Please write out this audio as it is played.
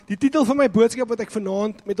Die titel van my boodskap wat ek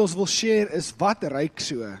vanaand met ons wil share is, wat ruik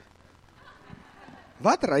so?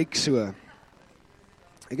 Wat ruik so?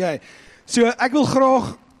 Okay, so ek wil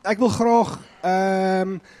graag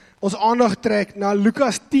ons aandag trek na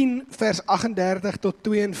Lukas 10 vers 38 tot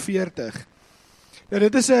 42. Nou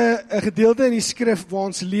dit is 'n gedeelte in die skrif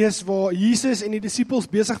waar ons lees waar Jesus en die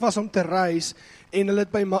disippels besig was om te reis en hulle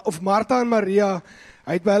het by Martha en Maria,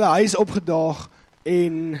 hy het by hulle huis opgedaag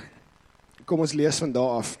en kom ons lees van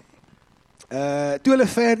daar af. Toe hulle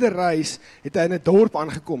verder reis, het hy in 'n dorp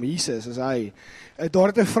aangekom, Jesus is hy. Daar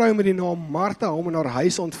het 'n vrou met die naam Martha hom in haar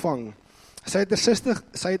huis ontvang. Sy het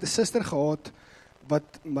 'n suster gehad wat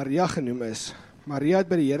Maria genoem is. Maria het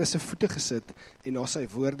by die Here se voete gesit en na sy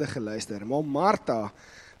woorde geluister. Maar Martha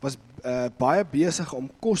was baie besig om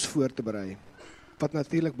kos voor te berei, wat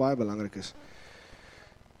natuurlik baie belangrik is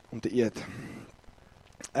om te eet.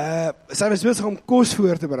 Sy was besig om kos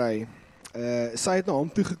voor te berei. Sy het na hom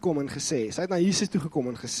toegekom en gesê, sy het na Jesus toegekom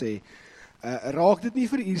en gesê, raak dit nie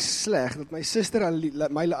vir u sleg dat my suster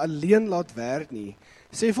my alleen laat werk nie.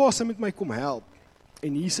 Sê vir haar sy moet my kom help.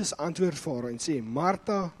 En Jesus antwoord vir haar en sê,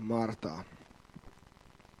 Martha, Martha,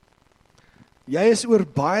 jy is oor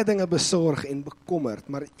baie dinge besorg en bekommerd,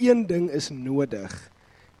 maar een ding is nodig.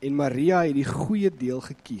 En Maria het die goeie deel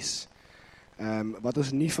gekies, wat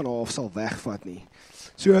ons nie van haar af sal wegvat nie.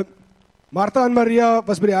 So, Martha en Maria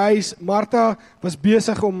was by die huis. Martha was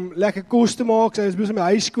besig om lekker kos te maak, sy was besig om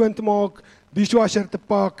die huis skoon te maak, dishwasher te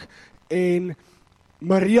pak, en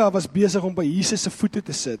Maria was besig om by Jesus se voete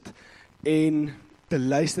te sit, en te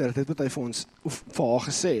luister, dit wat hy vir ons, of vir haar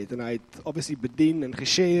gesê het, en hy het obviously bedien en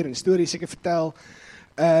geshare en stories seker vertel,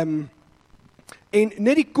 en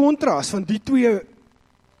net die kontras van die twee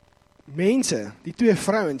mense, die twee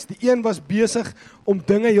vrouens, die een was besig om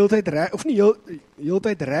dinge heeltyd reg, of nie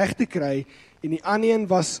heeltyd reg te kry, en die ander een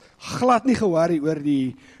was glad nie ge-worry oor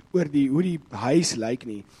hoe die huis lyk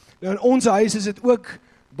nie. Nou in ons huis is dit ook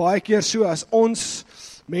baie keer so, as ons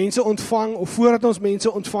mense ontvang, of voordat ons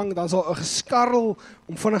mense ontvang, dan sal 'n geskarrel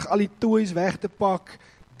om vinnig al die toys weg te pak,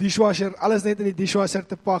 dishwasher, alles net in die dishwasher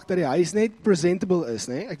te pak, dat die huis net presentable is,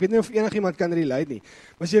 nee? Ek weet nie of enigiemand kan relate nie,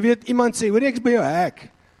 maar as jy weet, iemand sê, hoor ek is by jou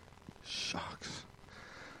hek, shucks,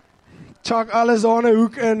 chak alles aan 'n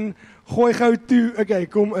hoek in, gooi gou toe, okay,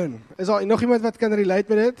 kom in. Is daar nog iemand wat kan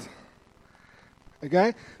relate met dit?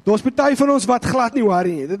 Okay, daar's party van ons wat glad nie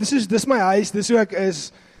worry nie, dis my huis, dis hoe ek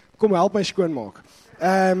is, kom help my skoonmaak.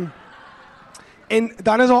 En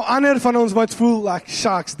dan is al ander van ons wat voel, like,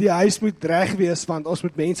 shucks, die huis moet reg wees, want ons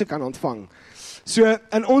moet mense kan ontvang. So,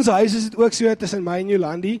 in ons huis is dit ook so, tussen my en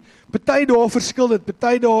Jolandi, party daar verskil dit,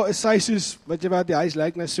 party daar is sy soos, wat die huis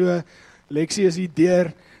lyk, nou so, Lexie is hier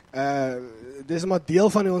deur, dis maar deel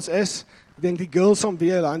van wie ons is, ek dink die girls om wie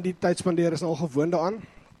Jolandi tyd spandeer is al gewoond daaraan,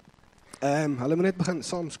 hulle moet net begin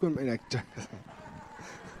saam skoon, en ek,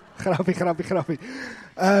 grappie,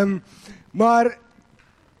 maar,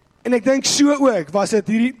 en ek dink so ook, was dit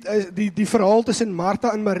die verhaal tussen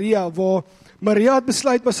Martha en Maria, waar Maria het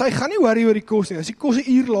besluit, maar sy gaan nie worry oor die kos nie, as die kos 'n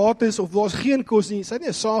uur laat is, of daar's geen kos nie, sy het nie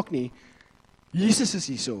 'n saak nie, Jesus is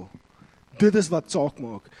hierso, dit is wat saak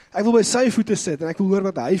maak, ek wil by sy voete sit, en ek wil hoor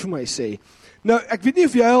wat hy vir my sê. Nou, ek weet nie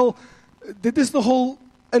of jy al, dit is nogal,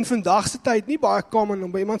 in vandagse tyd, nie baie common,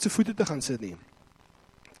 om by iemand se voete te gaan sit nie,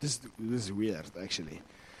 this is weird, actually,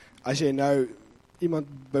 as jy nou, iemand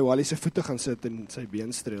by Wally se voete gaan sit en sy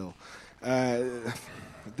been streel.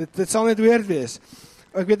 Dit sal net weird wees.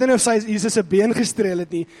 Ek weet nie of sy Jesus se been gestreel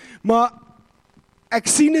het nie, maar ek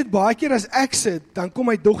sien dit baie keer as ek sit, dan kom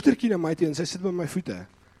my dogtertjie na my toe en sy sit by my voete.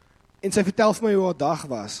 En sy vertel vir my hoe haar dag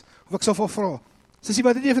was. Of ek sal vir haar vra, sussie,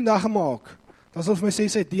 wat het jy vandag gemaak? Dan sal vir my sê,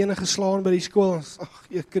 sy het tene geslaan by die skool.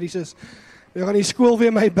 Ag, krisis. Jy gaan die skool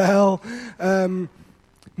weer my bel.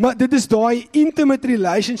 Maar dit is daai intimate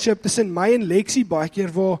relationship tussen my en Lexie baie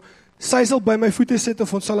keer, waar sy sal by my voete sit,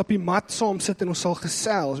 of ons sal op die mat saam sit, en ons sal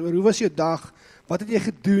gesels, oor hoe was jou dag, wat het jy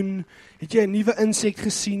gedoen, het jy 'n nuwe insek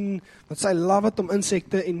gesien, want sy love het om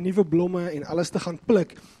insekte en nuwe blomme en alles te gaan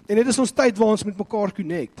pluk, en dit is ons tyd waar ons met mekaar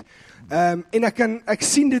connect, en ek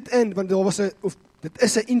sien dit in, want dit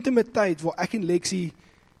is 'n intimate tyd, waar ek en Lexie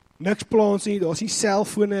niks plans nie, daar is nie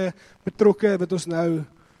selfone betrokke, wat ons nou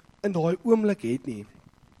in daai oomblik het nie.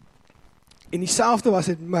 En dieselfde was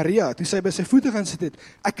dit Maria, toe sy by sy voete gaan sit het.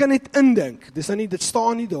 Ek kan net indink, dit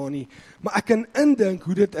staan nie daar nie, maar ek kan indink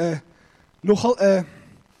hoe dit nogal 'n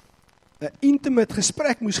intimate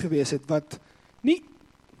gesprek moes gewees het, wat nie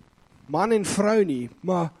man en vrou nie,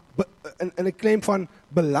 maar in 'n klem van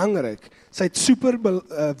belangrik. Sy het super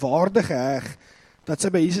waarde geheg, dat sy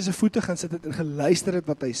by Jesus se voete gaan sit het en geluister het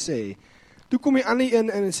wat hy sê. Toe kom die ander een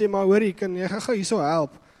in en sê, maar hoor, jy gaan gou hierso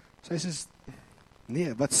help. Sy sê,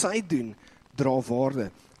 Nee, wat sy doen, dra waarde.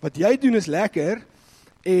 Wat jy doen is lekker,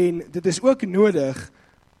 en dit is ook nodig,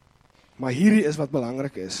 maar hierdie is wat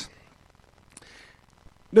belangrik is.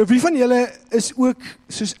 Nou, wie van julle is ook,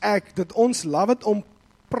 soos ek, dat ons love het om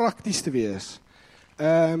prakties te wees?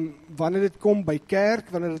 Wanneer dit kom by kerk,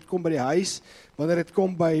 wanneer dit kom by die huis, wanneer dit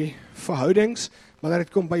kom by verhoudings, wanneer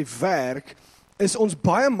dit kom by werk, is ons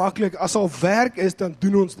baie maklik, as al werk is, dan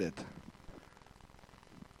doen ons dit.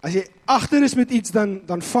 As jy agter is met iets,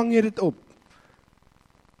 dan vang jy dit op.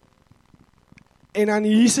 En dan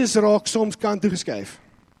Jesus raak soms kant toe geskuif.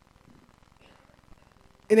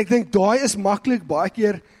 En ek dink, daai is maklik baie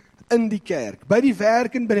keer in die kerk. By die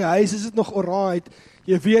werk en by die huis is dit nog alright.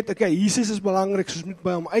 Jy weet, okay, Jesus is belangrik, soos moet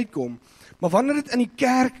by hom uitkom. Maar wanneer dit in die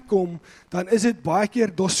kerk kom, dan is dit baie keer,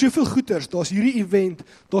 daar's soveel goeders, daar's hierdie event,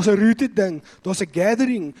 daar's 'n route ding, daar's 'n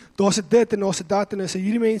gathering, daar's 'n dit en daar's 'n dat, en as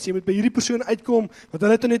hierdie mense, jy moet by hierdie persoon uitkom, want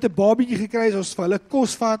hulle het net 'n babietjie gekry, ons vir hulle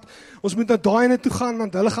kos vat, ons moet na daai ene toe gaan,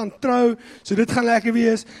 want hulle gaan trou, so dit gaan lekker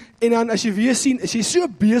wees, en dan as jy weer sien, is jy so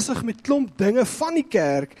besig met klomp dinge van die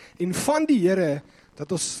kerk, en van die Here,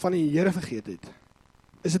 dat ons van die Here vergeet het.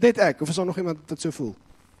 Is dit net ek, of is daar nog iemand wat so voel?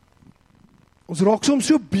 Ons raak soms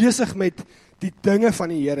so besig met die dinge van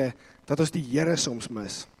die Here, dat ons die Here soms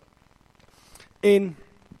mis. En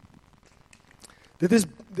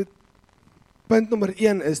punt nommer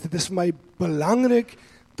 1 is, dit is vir my belangrik,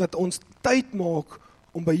 dat ons tyd maak,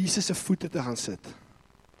 om by Jesus se voete te gaan sit.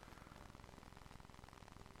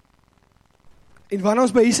 En wanneer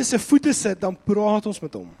ons by Jesus se voete sit, dan praat ons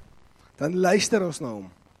met hom. Dan luister ons na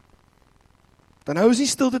hom. Dan hou ons nie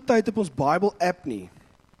stilte tyd op ons Bible app nie.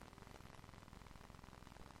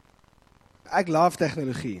 Ek love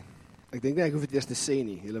tegnologie. Ek dink nie ek hoef dit eers te sê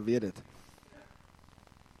nie, julle weet dit.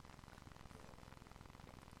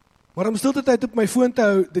 Maar om stilte tyd op my foon te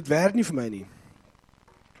hou, dit werk nie vir my nie.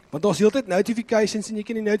 Want daar's heeltyd notifications, en jy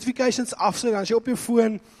kan die notifications afsit, dan as jy op jou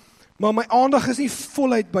foon, maar my aandag is nie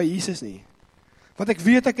voluit by Jesus nie. Want ek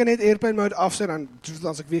weet ek kan net airplane mode afsit, dan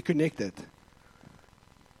as ek weer connected.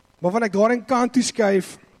 Maar wanneer ek daar in kant toe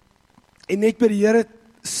skuif, en net by die Here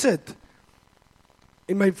sit,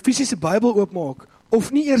 en my fisiese Bybel oopmaak,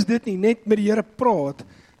 of nie eers dit nie, net met die Here praat,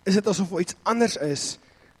 is dit asof iets anders is,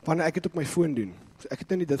 wanneer ek dit op my foon doen. So ek het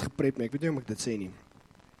nou nie dit geprep nie, ek weet nie hoe ek dit sê nie.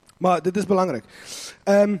 Maar dit is belangrik.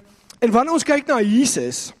 En wanneer ons kyk na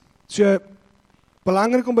Jesus, so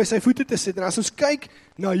belangrik om by sy voete te sit, en as ons kyk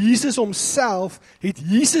na Jesus homself, het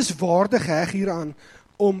Jesus waarde geheg hieraan,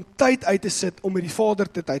 om tyd uit te sit, om met die Vader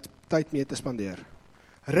tyd mee te spandeer.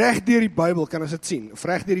 Reg deur die Bybel kan ons dit sien, of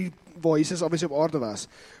reg deur die waar Jesus obviously op aarde was,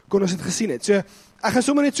 kon ons dit gesien het. So, ek gaan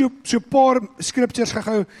sommer net so paar scriptures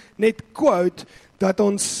gou net quote, dat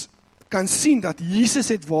ons kan sien dat Jesus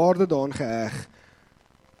het waarde daaraan geheg,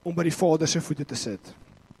 om by die Vader se voete te sit.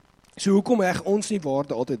 So, hoekom heg ons nie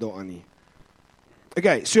waarde altyd daaraan nie?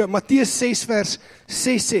 Okay, so Matteus 6 vers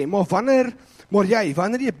 6 sê, maar wanneer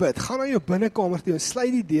jy bid, gaan na jou binnekamer toe en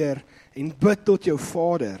sluit die deur en bid tot jou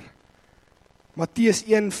Vader. Matteus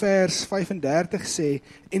 1 vers 35 sê,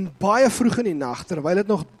 en baie vroeg in die nag, terwyl dit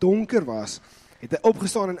nog donker was, het hy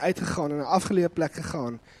opgestaan en uitgegaan en na 'n afgeleë plek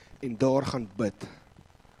gegaan en daar gaan bid.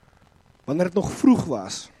 Wanneer dit nog vroeg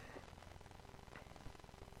was.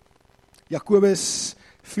 Jakobus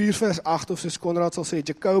 4 vers 8, of soos Konrad sal sê,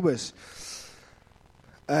 Jakobus,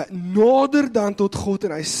 nader dan tot God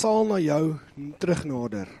en hy sal na jou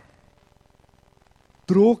terugnader.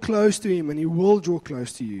 Draw close to him and he will draw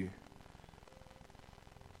close to you.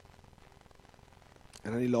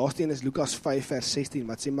 En dan die laaste een is Lukas 5 vers 16,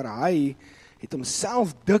 wat sê, maar hy het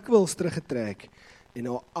homself dikwels teruggetrek en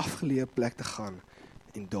na 'n afgeleë plek te gaan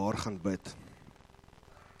en daar gaan bid.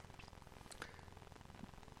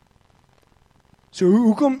 So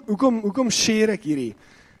hoekom share ek hierdie?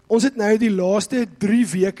 Ons het nou die laaste 3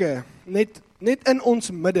 weke, net in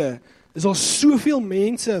ons midde, is daar soveel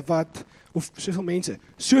mense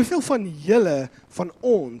soveel van julle, van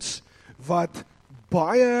ons, wat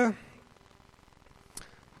baie,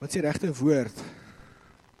 wat is die regte woord?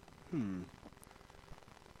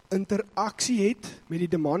 Interaksie het met die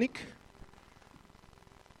demoniek.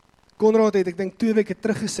 Konrad het, ek dink 2 weke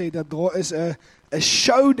terug gesê, dat daar is 'n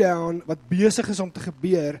showdown, wat besig is om te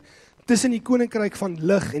gebeur, tussen die koninkryk van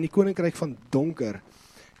lig en die koninkryk van donker.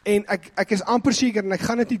 En ek is amper seker, en ek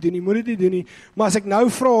gaan dit nie doen nie, moet dit nie doen nie, maar as ek nou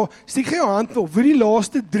vra, steek jy jou hand op, vir die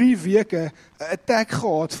laaste 3 weke 'n attack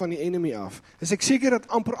gehad van die enemy af, is ek seker dat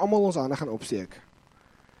amper almal ons hande gaan opsteek.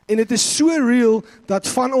 En dit is so real, dat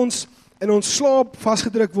van ons in ons slaap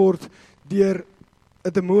vasgedruk word deur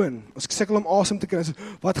 'n demoon. Ons sukkel om asem te kry,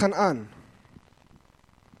 wat gaan aan?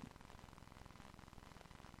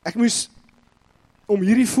 Ek moes, om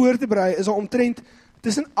hierdie voor te berei, is daar omtrent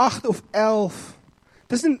tussen 8 of 11,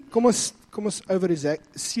 kom ons over die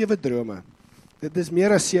 7 drome. Dit is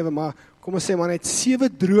meer as 7, maar kom ons sê maar net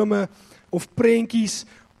 7 drome of prentjies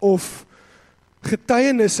of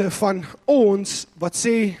getuienisse van ons wat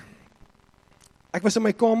sê, ek was in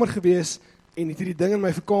my kamer gewees en het hierdie ding in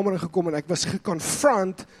my kamer ingekom en ek was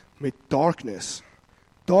geconfront met darkness.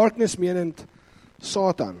 Darkness menend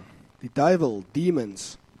Satan, die duiwel,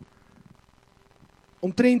 demons.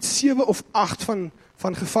 Omtrent 7 of 8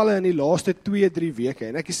 van gevalle in die laaste 2-3 weke.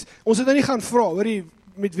 En ons het nou nie gaan vra, hoor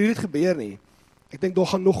met wie dit gebeur nie. Ek dink daar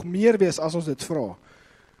gaan nog meer wees as ons dit vra.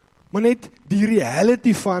 Maar net die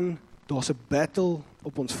reality van, daar's 'n battle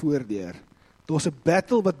op ons voordeur. Daar's 'n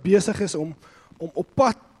battle wat besig is om op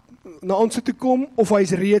pad na ons toe te kom, of hy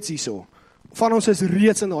is reeds hierso. Van ons is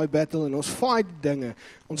reeds in daai battle en ons fight dinge.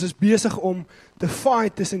 Ons is besig om te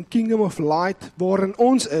fight tussen Kingdom of Light, waarin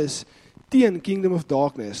ons is, teen Kingdom of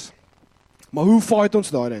Darkness. Maar hoe fight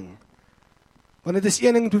ons daai ding? Want dit is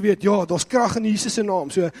een ding om te weet, ja, daar's krag in Jesus se naam.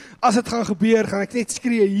 So, as dit gaan gebeur, gaan ek net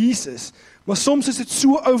skree Jesus. Maar soms is dit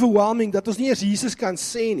so overwhelming, dat ons nie eers Jesus kan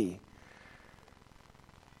sê nie.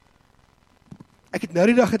 Ek het nou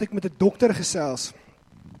die dag met 'n dokter gesels,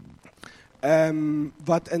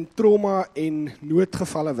 wat in trauma en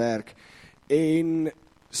noodgevalle werk. En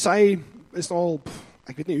sy is al,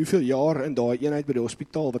 ek weet nie hoeveel jaar in daai eenheid by die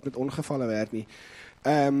hospitaal wat met ongevalle werk nie.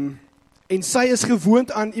 En sy is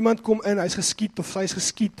gewoond aan iemand kom in, hy is geskiet of sy is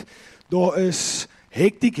geskiet. Daar is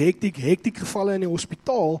hektiek gevalle in die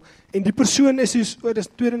hospitaal en die persoon is soos, dis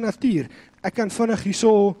tweede natuur. Ek kan vinnig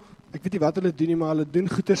hierso, ek weet nie wat hulle doen nie, maar hulle doen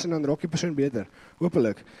goeders en dan raak die persoon beter,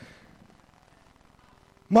 hopelik.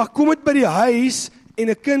 Maar kom het by die huis en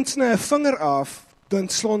 'n kind sny 'n vinger af, dan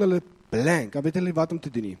slaan hulle blank. Dan weet hulle wat om te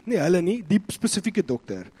doen nie. Nee, hulle nie, die spesifieke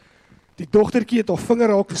dokter. Die dogtertjie het haar vinger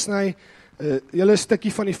raak gesny, 'n hele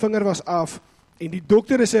stukkie van die vinger was af en die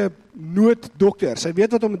dokter is 'n nooddokter. Sy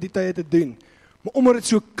weet wat om met die tye te doen. Maar omdat dit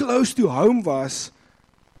so close to home was,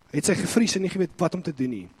 het sy gevries en nie geweet wat om te doen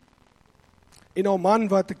nie. En haar man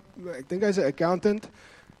wat ek dink hy's 'n accountant,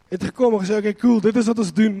 het gekom en gesê, okay, cool, dit is wat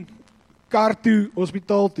ons doen. Kar toe,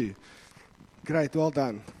 hospitaal toe. Great, well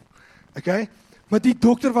done. Okay? Maar die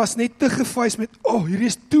dokter was net te gefeis met, hierdie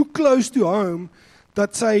is too close to home,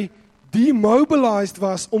 dat sy demobilized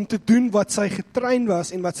was om te doen wat sy getrain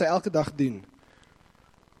was en wat sy elke dag doen.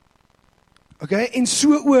 Okay? En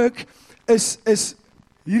so ook is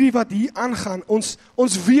hierdie wat hier aangaan,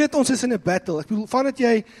 ons weet ons is in 'n battle. Ek bedoel, vandat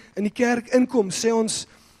jy in die kerk inkom, sê ons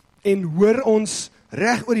en hoor ons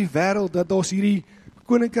reg oor die wêreld dat daar's hierdie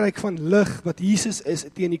koninkryk van lig wat Jesus is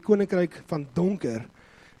teen die koninkryk van donker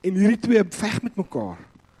en hierdie twee veg met mekaar.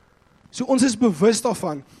 So ons is bewus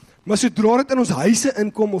daarvan, maar sodra dit in ons huise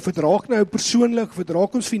inkom of dit raak nou persoonlik of dit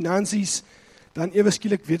raak ons finansies, dan ewe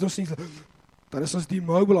skielik weet ons nie, dan is ons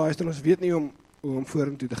demobilized en ons weet nie hoe om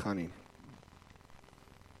vorentoe te gaan nie.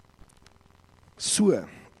 So,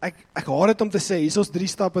 ek haat dit om te sê, hier is ons 3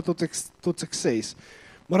 stappe tot sukses.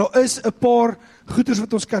 Maar daar is 'n paar goeders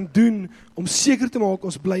wat ons kan doen om seker te maak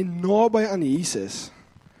ons bly naby aan Jesus.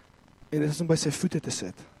 En dit is om by sy voete te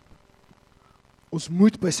sit. Ons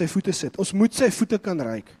moet by sy voete sit. Ons moet sy voete kan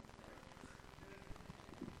ruik.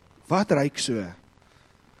 Wat ruik so?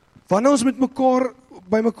 Wanneer ons met mekaar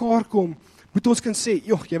by mekaar kom, moet ons kan sê,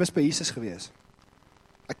 "Joh, jy was by Jesus gewees.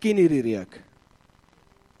 Ek ken hierdie reuk.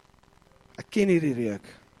 Ek ken hierdie reuk."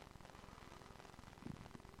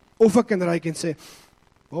 Of ek kan ruik en sê,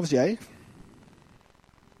 "Waar was jy?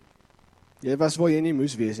 Jy was waar jy nie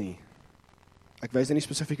moes wees nie." Ek wys nou nie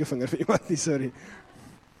spesifieke vinger vir iemand nie, sorry.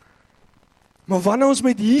 Maar wanneer ons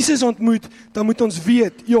met Jesus ontmoet, dan moet ons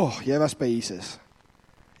weet, "Joh, jy was by Jesus."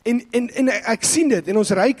 En ek sien dit, en ons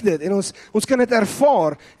ruik dit, en ons kan dit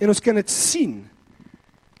ervaar, en ons kan dit sien,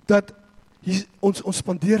 dat ons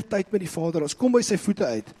spandeer tyd met die Vader, ons kom by sy voete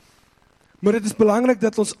uit. Maar dit is belangrik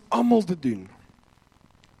dat ons almal dit doen.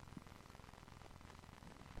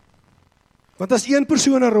 Want as een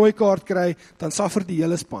persoon 'n rooi kaart kry, dan suffer die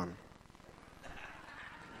hele span.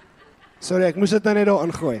 Sorry, ek moes dit nou net daar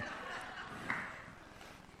ingooi.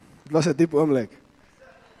 Dit was 'n diep oomblik.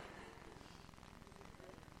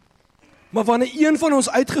 Maar wanneer een van ons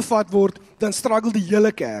uitgevat word, dan struggle die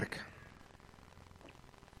hele kerk.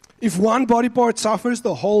 If one body part suffers,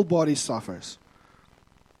 the whole body suffers.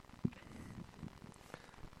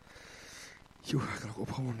 Joe, ek raak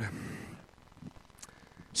opgewonde.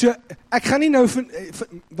 So, ek gaan nie nou,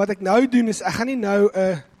 wat ek nou doen is, ek gaan nie nou,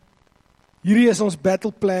 hierdie is ons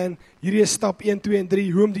battle plan, hierdie is stap 1, 2 en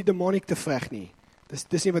 3, hoe om die demoniek te veg nie.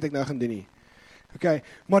 Dis nie wat ek nou gaan doen nie. Okay,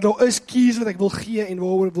 maar daar is keys wat ek wil gee en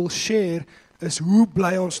waaroor ek wil share, is hoe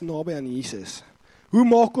bly ons naby aan Jesus? Hoe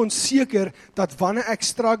maak ons seker dat wanneer ek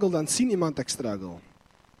struggle, dan sien iemand ek struggle?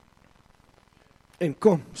 En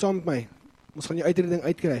kom, saam met my, ons gaan jou uit hierdie ding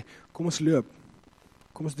uitkry, kom ons loop,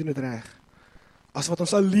 kom ons doen dit reg. As wat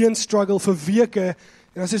ons alleen struggle vir weke,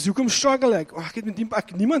 en dan sê, hoekom struggle ek? Ek het met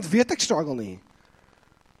niemand weet ek struggle nie.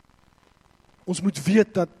 Ons moet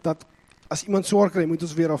weet dat as iemand swaar kry, moet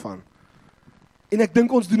ons weer afaan. En ek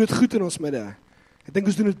dink ons doen dit goed in ons midde. Ek dink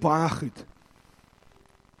ons doen dit baie goed.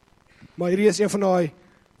 Maar hierdie is een van daai,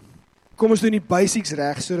 kom ons doen die basics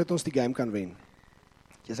reg, sodat ons die game kan wen.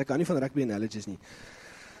 Yes, ek kan nie van rugby analogies nie.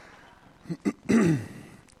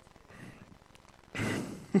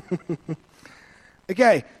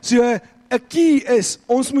 Okay, so 'n key is,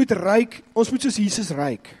 ons moet soos Jesus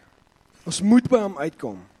ryk. Ons moet by hom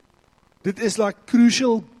uitkom. Dit is like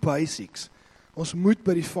crucial basics. Ons moet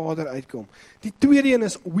by die Vader uitkom. Die tweede een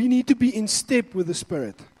is, we need to be in step with the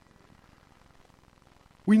Spirit.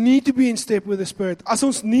 We need to be in step with the Spirit. As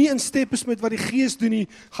ons nie in step is met wat die Gees doen nie,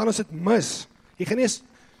 gaan ons dit mis. Jy gaan nie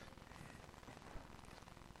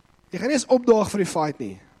eens opdaag vir die fight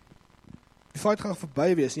nie. Die fight gaan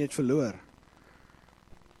verby wees, nie het verloor.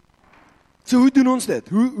 So hoe doen ons dit?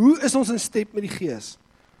 Hoe is ons in step met die Gees?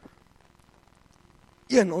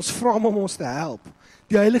 Ons vra hom om ons te help.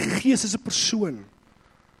 Die Heilige Gees is 'n persoon.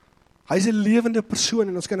 Hy is 'n lewende persoon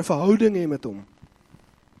en ons kan 'n verhouding hê met hom.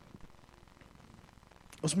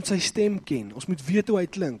 Ons moet sy stem ken. Ons moet weet hoe hy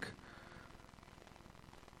klink.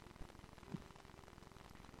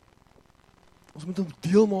 Ons moet hom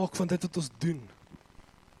deel maak van dit wat ons doen.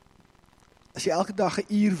 As jy elke dag 'n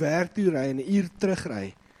uur werk toe ry en 'n uur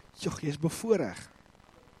terugry, jy is bevoorreg.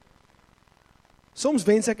 Soms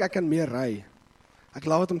wens ek kan meer ry. Ek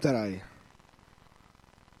laat het om te ry.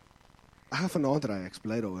 Ek gaan vanaand ry, ek is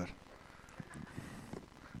bly daaroor.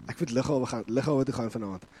 Ek moet Lughawe toe gaan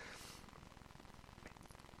vanaand.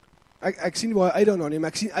 Ek sien waar hy uit daarna nie, maar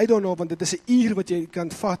ek sien uit daarna, want dit is 'n uur wat jy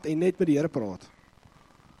kan vat en net met die Here praat.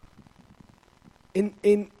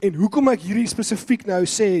 En hoekom ek hierdie spesifiek nou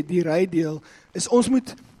sê, die rydeel, is ons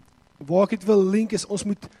moet, waar ek het wil link, is ons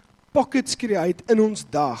moet pockets create in ons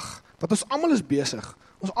dag, want ons almal is besig,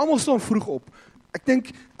 ons almal staan vroeg op. Ek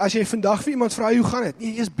dink, as jy vandag vir iemand vra, hoe gaan dit?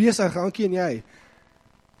 Nee, jy is besig, Hankie en jy.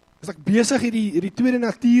 Is ek besig hierdie tweede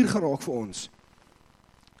natuur geraak vir ons.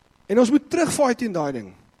 En ons moet terugvaai teen daai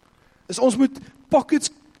ding. Is ons moet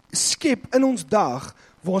pockets skep in ons dag,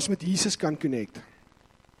 waar ons met Jesus kan connect.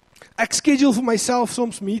 Ek schedule vir myself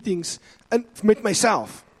soms meetings met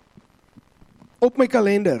myself. Op my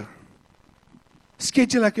kalender.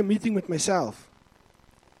 Schedule ek 'n meeting met myself.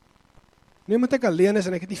 Nie omdat ek alleen is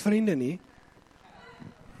en ek het nie vriende nie.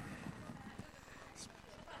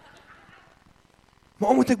 Maar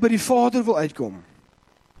omdat ek by die Vader wil uitkom.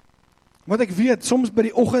 Want ek weet, soms by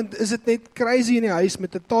die oggend is dit net crazy in die huis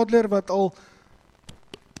met 'n toddler wat al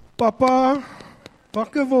papa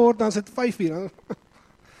wakker word, dan is dit 5 uur.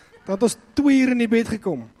 Dan het ons 2 uur in die bed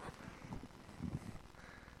gekom.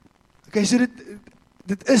 Okay, so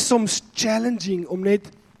dit is soms challenging om net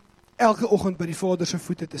elke oggend by die Vader se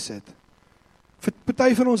voete te sit. Vir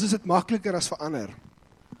party van ons is dit makliker as vir ander.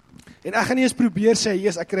 En ek gaan nie eens probeer sê,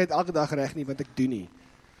 yes, ek kry dit elke dag reg nie, want ek doen nie.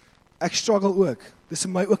 Ek struggle ook. Dit is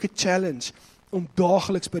vir my ook 'n challenge om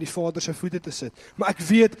daagliks by die Vader se voete te sit. Maar ek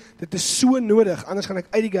weet, dit is so nodig, anders gaan ek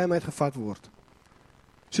uit die game uitgevat word.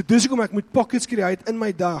 So dis hoekom ek moet pockets create in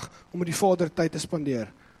my dag, om met die Vader tyd te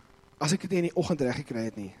spandeer. As ek dit nie in die oggend reg gekry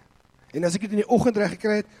het nie. En as ek dit in die oggend reg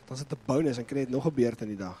gekry het, dan is dit 'n bonus, en kry dit nog 'n beurt in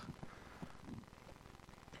die dag.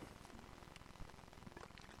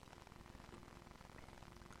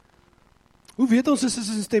 Hoe weet ons is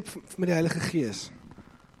in step met die Heilige Gees?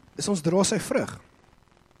 Is ons dra sy vrug.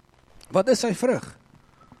 Wat is sy vrug?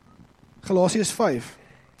 Galasiërs 5.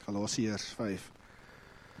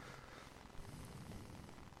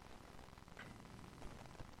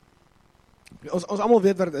 Ons almal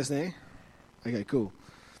weet wat dit is, nee? Okay, cool.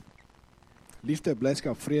 Liefde,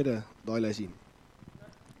 blydskap, vrede, daai lysie.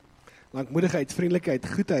 Lankmoedigheid, vriendelikheid,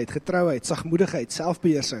 goedheid, getrouheid, sagmoedigheid,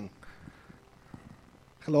 selfbeheersing.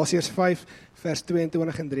 Galasiërs 5 vers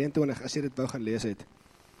 22 en 23 as jy dit wou gaan lees het.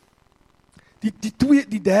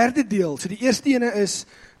 Die derde deel, so die eerste ene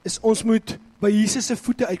is ons moet by Jesus se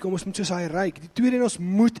voete uitkom, ons moet soos hy ryk. Die tweede een, ons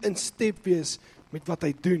moet in step wees met wat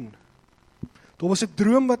hy doen. Daar was 'n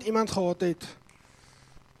droom wat iemand gehad het.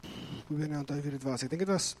 Hoe weet nou onthou wie dit was? Ek dink dit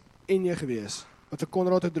was Enje gewees. Wat vir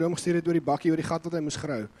Konrad 'n droom gestuur het oor die bakkie, oor die gat wat hy moes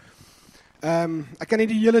grou. Ek kan nie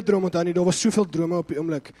die hele droom onthou nie, daar was soveel drome op die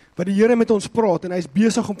oomblik, wat die Here met ons praat, en hy is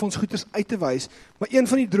besig om vir ons goeders uit te wys, maar een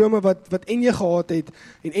van die drome wat Enje gehad het,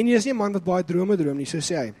 en Enje is nie 'n man wat baie drome droom nie, so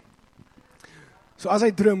sê hy. So as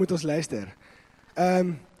hy droom, moet ons luister.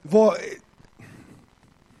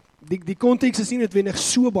 Die konteks is nie noodwendig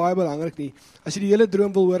so baie belangrik nie. As jy die hele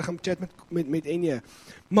droom wil hoor, gaan chat met Enje.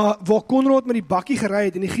 Maar waar Konrad met die bakkie gery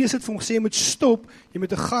het, en die gees het vir hom gesê, jy moet stop, jy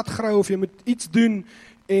moet 'n gat grou, of jy moet iets doen,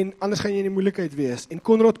 en anders gaan jy in die moeilikheid wees. En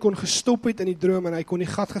Konrad kon gestop het in die droom, en hy kon die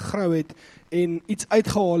gat gegrou het, en iets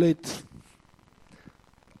uitgehaal het.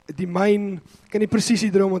 Die myn, kan nie presies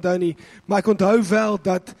die droom onthou nie, maar ek onthou wel,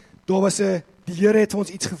 dat daar was die Here het vir ons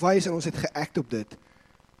iets gewys, en ons het geact op dit.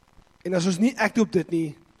 En as ons nie act op dit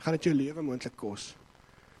nie, gaan dit jou lewe moontlik kos.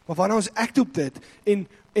 Maar wanneer ons act op dit,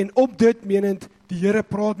 en op dit menend, die Here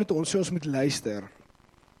praat met ons, so ons moet luister.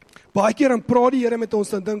 Baie keer dan praat die Here met ons,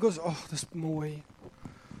 dan dink ons, dis mooi.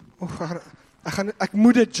 Ek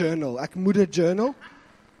moet dit journal,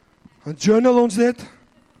 Dan journal ons dit,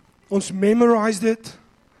 ons memorize dit,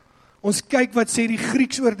 ons kyk wat sê die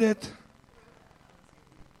Grieks oor dit,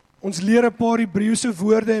 ons leer 'n paar Hebreëse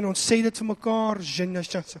woorde, en ons sê dit vir mekaar,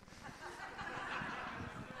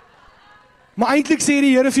 maar eintlik sê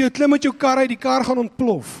die Here vir jou, klim met jou kar uit, die kar gaan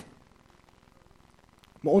ontplof.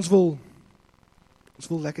 Maar ons wil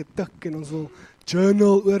lekker tik, en ons wil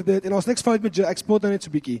journal oor dit, en ons niks fout met ek spot nou net so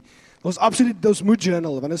bietjie. Ons moet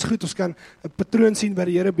journal, want dit is goed, ons kan 'n patroon sien wat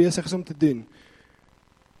die Here besig is om te doen.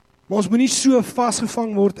 Maar ons moet nie so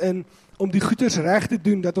vasgevang word in, om die goeders reg te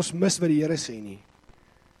doen, dat ons mis wat die Here sê nie.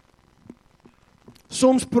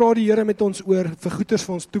 Soms praat die Here met ons oor, vir goeders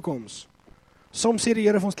vir ons toekoms. Soms sê die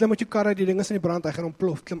Here vir ons, klim met jou kar uit, die ding is in die brand, hy gaan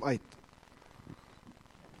ontplof, klim uit.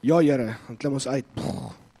 Ja Here, dan klim ons uit,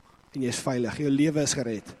 en jy is veilig, jou lewe is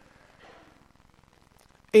gered.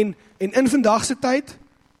 En in vandag se tyd,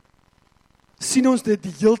 sien ons dit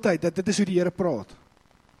die heeltyd, dat dit is hoe die Here praat.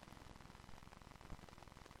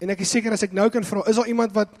 En ek is seker, as ek nou kan vra, is daar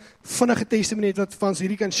iemand wat vinnige testimonie het, wat van ons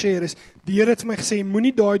hierdie kan share, is, die Here het vir my gesê,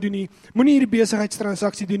 moenie daai doen nie, moenie hierdie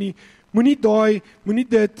besigheidstransaksie doen nie, moenie daai, moenie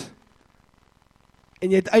dit, en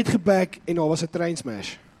jy het uitgebak, en daar was 'n train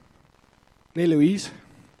smash. Nee, Louise?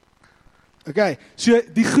 Okay, so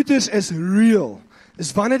die goeders is real.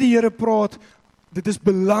 Is wanneer die Here praat, dit is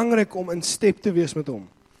belangrik om in step te wees met hom.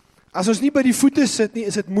 As ons nie by die voete sit nie,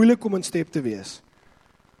 is dit moeilik om in step te wees.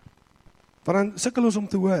 Want dan sukkel ons om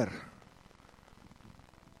te hoor.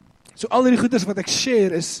 So al die goeders wat ek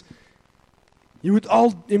share is, jy moet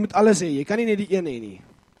alles hê, jy kan nie net die een hê nie.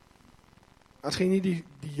 As jy nie die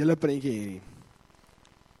hele prentjie hê nie.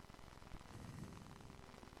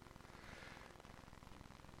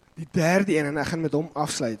 Die derde een, en ek gaan met hom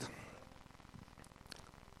afsluit,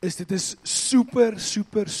 is dit is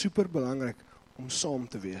super belangrik om saam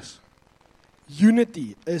te wees.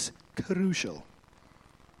 Unity is crucial.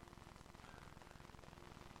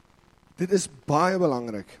 Dit is baie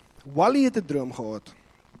belangrik. Wally het 'n droom gehad.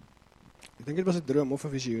 Ek dink dit was 'n droom of 'n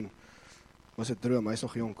visioen. Was 'n droom, hy is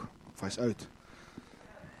nog jonk, of hy is oud.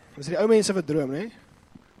 Dis die ou mense wat droom, né?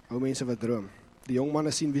 Ou mense wat droom. Die jong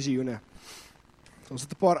manne sien visioene. Ons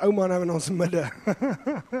het 'n paar ou manne in ons midde.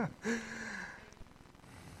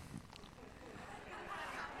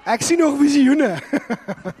 Ek sien nog visioene.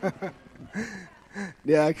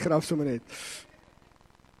 Nee, ek grap sommer net.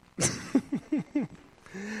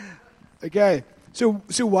 Okay,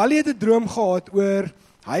 so Wally het 'n droom gehad oor,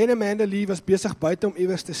 hy en Amanda Leigh was besig buite om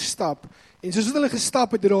iewers te stap, en soos hulle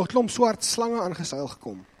gestap het, het daar 'n klomp swart slange aangeseil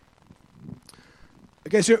gekom.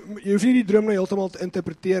 Okay, so jy hoef nie die droom nou heeltemal te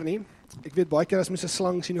interpreteer nie. Ek weet baie keer as mens 'n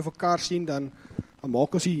slang sien of 'n kar sien, dan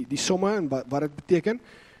maak ons die somme en wat dit beteken.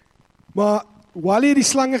 Maar Wally het die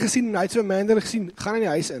slange gesien, en hy het so Amanda gesien, gaan in die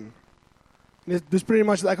huis in. En dis pretty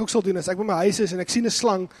much wat ek ook sal doen, as ek by my huis is, en ek sien 'n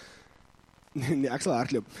slang, nee, ek sal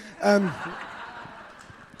hardloop.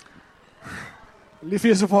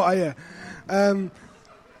 Liefie is op haar eie.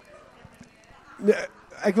 Nee,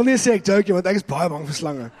 ek wil nie sê ek joke, want ek is baie bang vir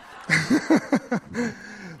slange.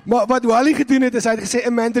 Maar wat Wally gedoen het, is hy het gesê,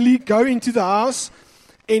 Amanda Leigh, go into the house,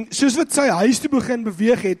 en soos wat sy huis toe begin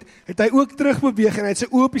beweeg het hy ook terug beweeg, en hy het sy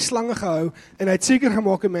oë op die slange gehou, en hy het seker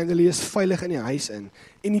gemaak, Amanda Leigh is veilig in die huis in.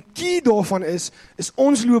 En die key daarvan is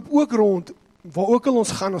ons loop ook rond, waar ook al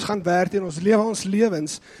ons gaan werk, en ons lewe ons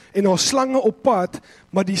lewens, en ons slange op pad,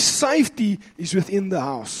 maar die safety is within the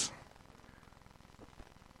house.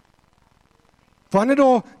 Wanneer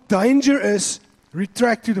daar danger is,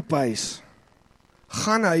 retract to the base.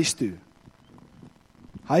 Gaan huis toe.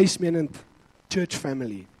 Huis menend church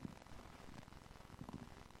family.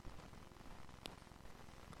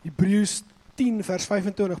 Hebreërs 10 vers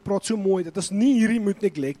 25 praat so mooi, dat ons nie hierdie moet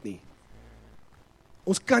neglect nie.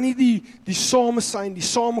 Ons kan nie die samesyn, die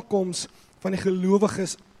samekoms van die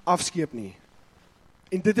gelowiges afskeep nie.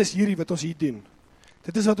 En dit is hierdie wat ons hier doen.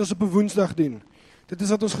 Dit is wat ons op 'n Woensdag doen. Dit is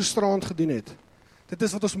wat ons gisteraand gedoen het. Dit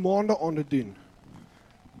is wat ons maandag aande doen.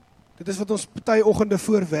 Dit is wat ons party oggende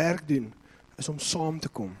voor werk doen, is om saam te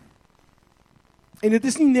kom. En dit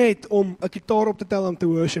is nie net om 'n gitaar op te tel om te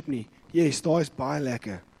worship nie. Yes, daai is baie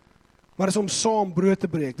lekker. Maar is om saam brood te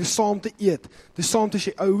breek, dis saam te eet, dis saam te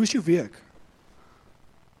sê, hoe is jou week?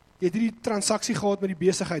 Jy het hierdie transaksie gehad met die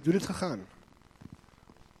besigheid, hoe het dit gegaan?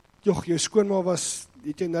 Jog, jou skoonma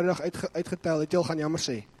het jy nou nog uitgetel, het jy al gaan jammer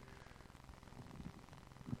sê.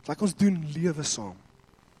 Like ons doen lewe saam.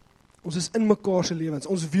 Ons is in mekaar se lewens,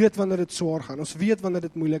 ons weet wanneer dit swaar gaan, ons weet wanneer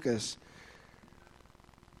dit moeilik is.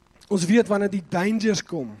 Ons weet wanneer die dangers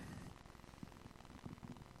kom.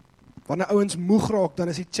 Wanneer ouens moeg raak, dan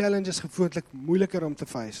is die challenges gewoonlik moeiliker om te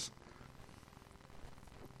face.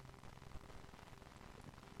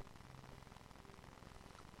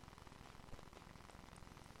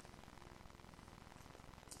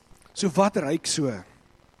 So wat ryk so?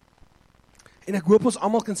 En ek hoop ons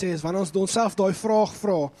almal kan sê, is wanneer ons onsself daai vraag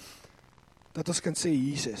vra, dat ons kan sê,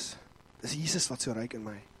 Jesus, dis Jesus wat so ryk in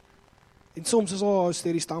my. En soms is al 'n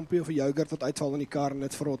sterrie stampie of 'n yoghurt wat uitval in die kar en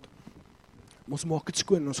dit vrot. Ons maak dit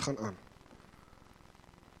skoon en ons gaan aan.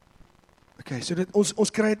 Okay, so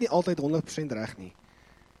ons kry dit nie altyd 100% reg nie.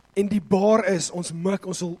 En die baar is, ons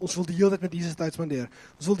wil die hele tyd met Jesus tyd spandeer.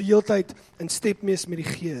 Ons wil die hele tyd in step mees met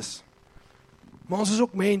die Gees. Maar ons is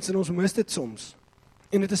ook mens en ons mis dit soms.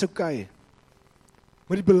 En dit is okay.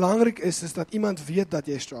 Maar die belangrik is dat iemand weet dat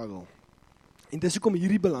jy struggle. En dis hoekom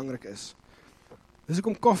hierdie belangrik is. Dis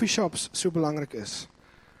hoekom coffee shops so belangrik is.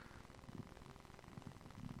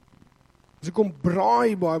 Dis hoekom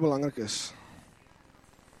braai baie belangrik is.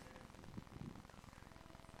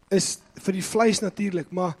 Is vir die vleis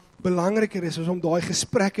natuurlik, maar belangriker is om daai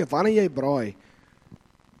gesprekke, wanneer jy braai,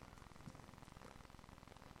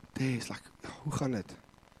 dis like, hoe gaan dit?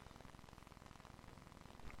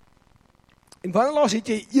 En wanneer laas het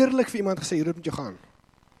jy eerlik vir iemand gesê, hier moet jy gaan?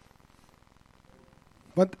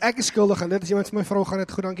 Want ek is skuldig aan dit, as iemand vir my vrou gaan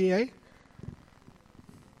het goed, dankie jy?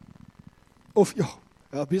 Of, ja,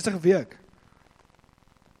 besige week.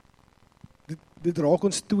 Dit raak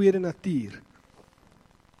ons tweede natuur.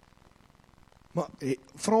 Maar,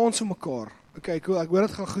 vra ons vir mekaar, okay, cool, ek hoor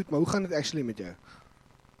dit gaan goed, maar hoe gaan dit actually met jou?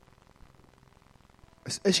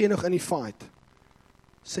 Is jy nog in die fight?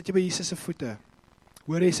 Sit jy by Jesus se voete?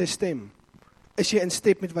 Hoor jy sy stem? Is jy in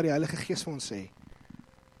step met wat die Heilige Gees vir ons sê?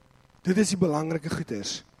 Dit is die belangrike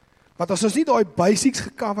goeders. Want as ons nie daai basics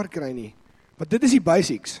gecover kry nie, want dit is die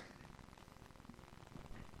basics,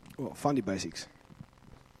 van die basics,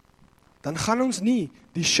 dan gaan ons nie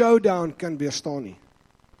die showdown kan weerstaan nie.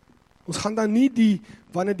 Ons gaan dan nie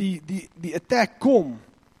wanneer die attack kom,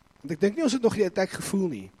 want ek dink nie ons het nog die attack gevoel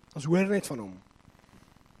nie, ons hoor net van hom.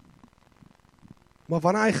 Maar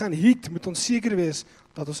wanneer hy gaan hit, moet ons seker wees,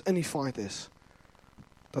 dat ons in die fight is.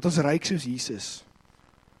 Dat ons ryk soos Jesus.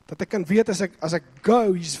 Dat ek kan weet, as ek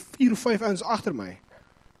go, hier's 4 of 5 ouens agter my,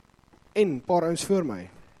 en 'n paar ouens voor my.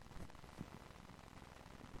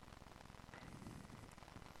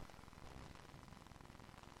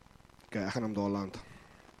 Okay, ek gaan hom daar land.